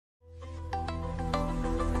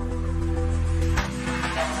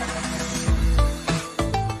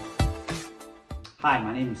Hi,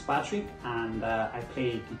 my name is Patrick and I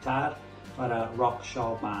play guitar for a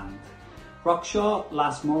Rockshaw band. Rockshaw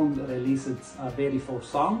last month released a very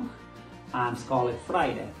first song and it's called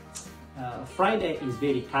Friday. Friday is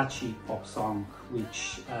very catchy pop song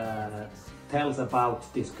which tells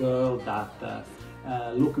about this girl that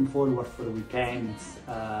looking forward for the weekends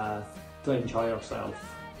to enjoy herself.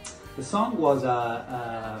 The song was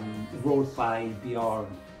wrote by Bjorn,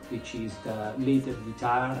 which is the lead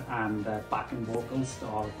guitar and backing vocals to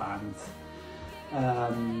our band.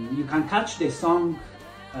 You can catch the song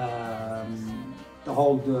the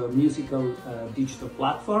whole musical digital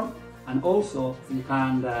platform, and also you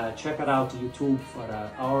can check it out on YouTube for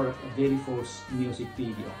our very first music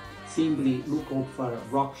video. Simply look up for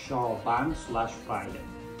Rockshaw Band /Friday.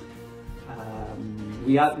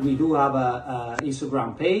 We do have a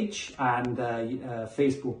Instagram page and a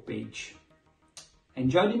Facebook page.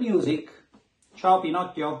 Enjoy the music. Ciao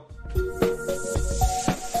Pinocchio!